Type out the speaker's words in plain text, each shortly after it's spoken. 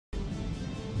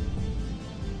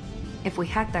If we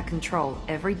hack that control,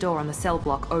 every door on the cell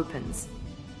block opens.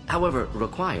 However,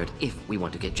 required if we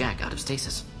want to get Jack out of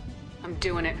stasis. I'm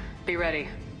doing it. Be ready.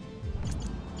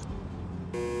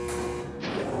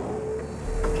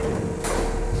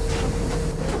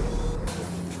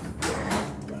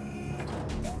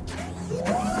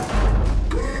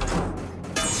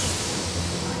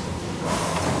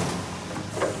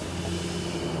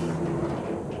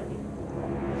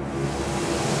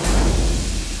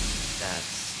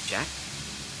 That's Jack?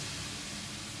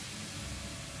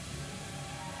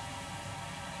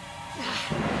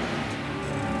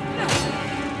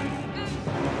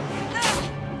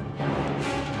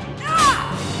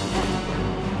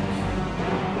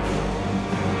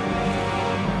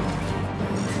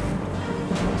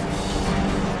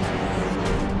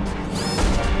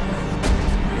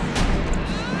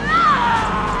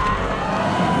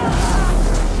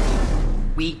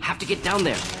 We have to get down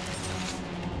there.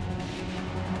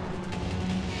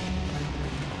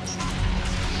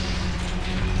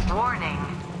 Warning.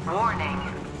 Warning.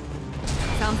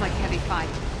 Sounds like heavy fight.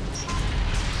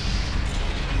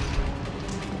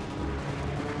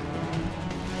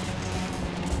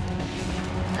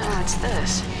 What's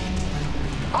this?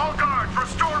 All guards,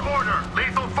 restore order!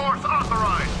 Lethal force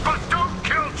authorized! But don't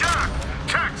kill Jack!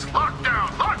 Tex, lockdown!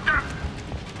 Lockdown!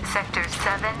 Sectors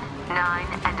 7,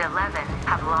 9, and 11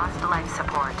 have lost life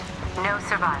support. No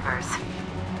survivors.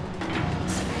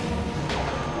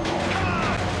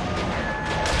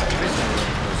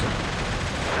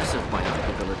 Impressive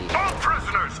biotic All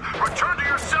prisoners, return to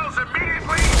your cells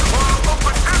immediately, or I'll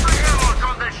open every airlock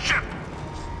on this ship!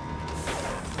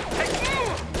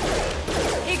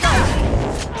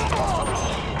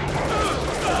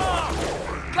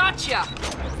 Gotcha!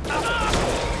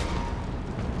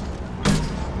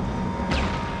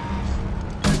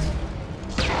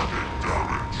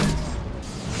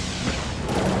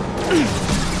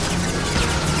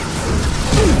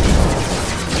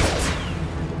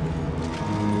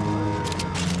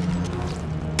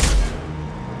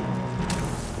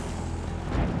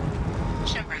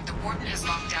 Shepard, the Warden has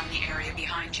locked down the area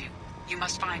behind you. You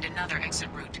must find another exit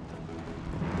route.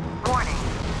 Warning.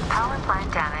 Power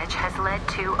plant damage has led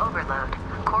to overload.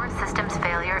 Core systems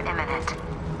failure imminent.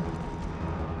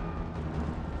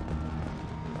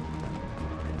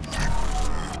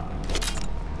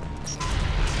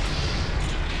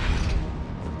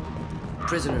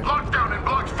 prisoner. Lockdown in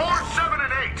blocks 4, 7,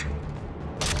 and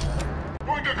 8!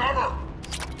 Going to cover!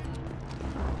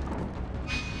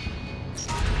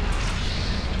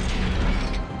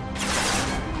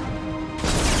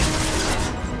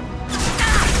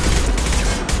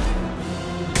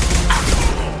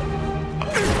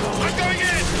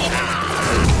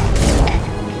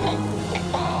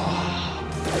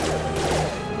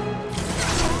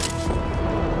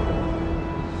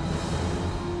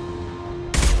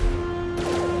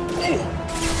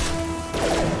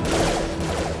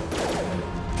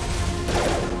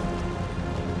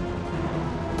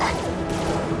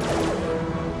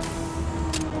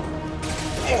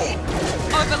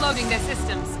 Overloading their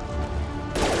systems.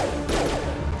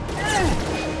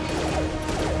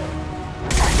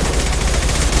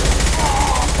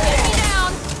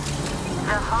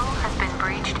 The hull has been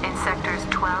breached in sectors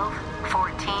 12,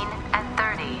 14, and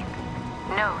 30.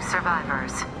 No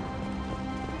survivors.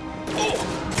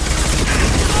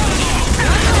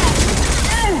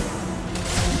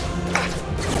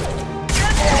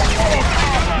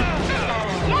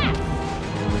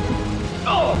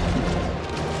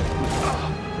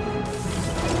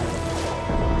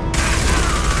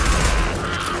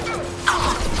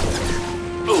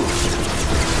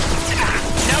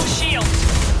 No shield.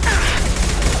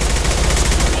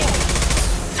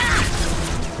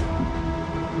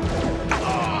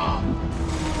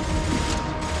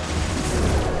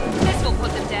 This will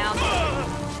put them down.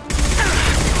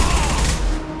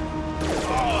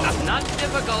 Not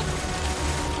difficult.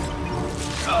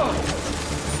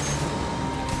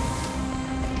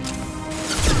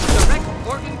 Direct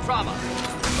organ trauma.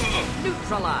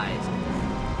 Neutralized.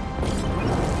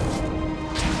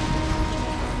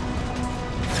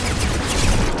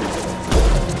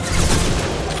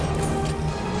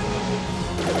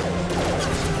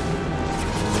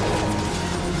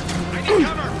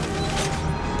 Cover!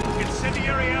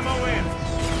 Incendiary ammo in!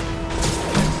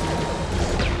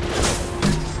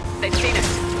 They've seen us.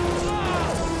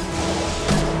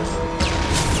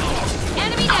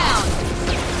 Enemy down.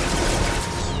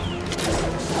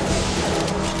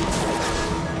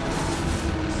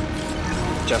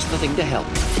 Just the thing to help.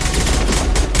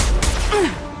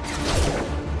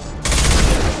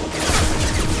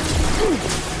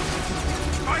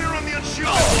 Fire on the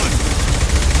unshielded one!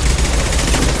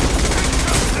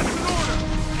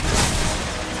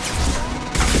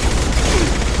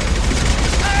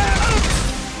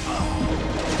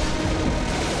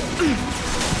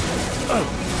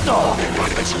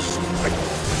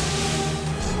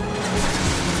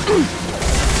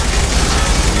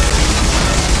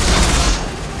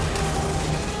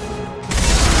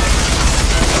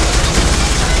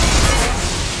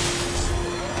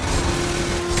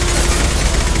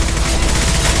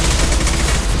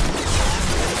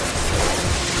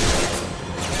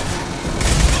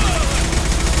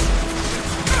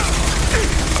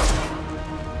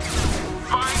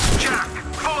 Find Jack!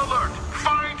 Full alert!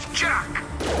 Find Jack!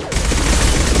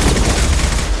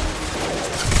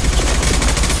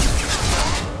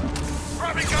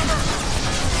 Grabbing cover!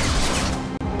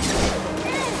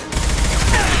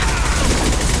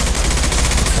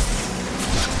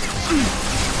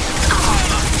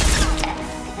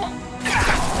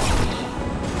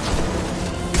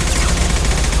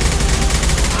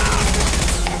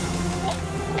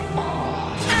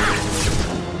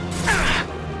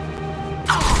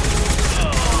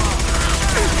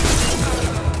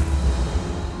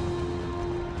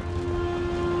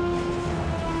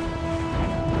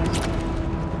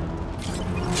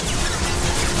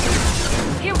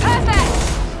 You perfect!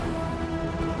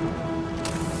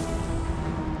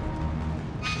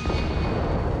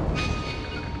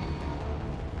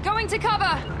 Going to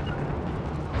cover!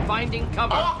 Finding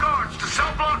cover. All guards to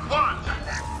cell block 1!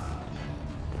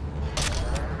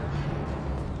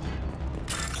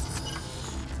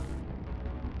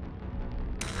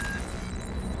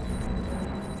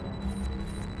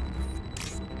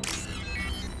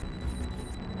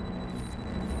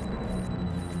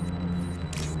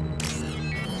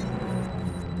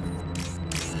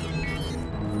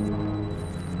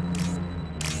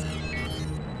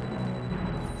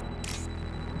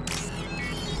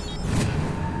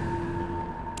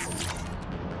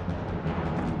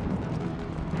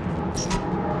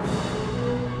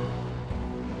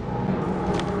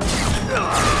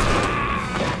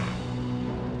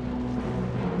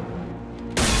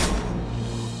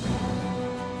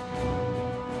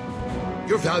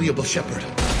 You're valuable, Shepard.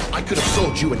 I could have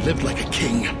sold you and lived like a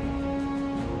king.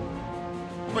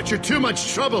 But you're too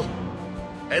much trouble.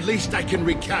 At least I can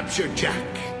recapture Jack.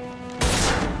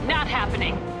 Not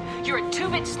happening. You're a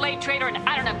 2-bit slave trader and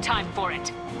I don't have time for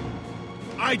it.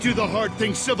 I do the hard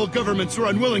things civil governments are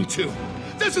unwilling to.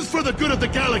 This is for the good of the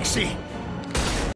galaxy.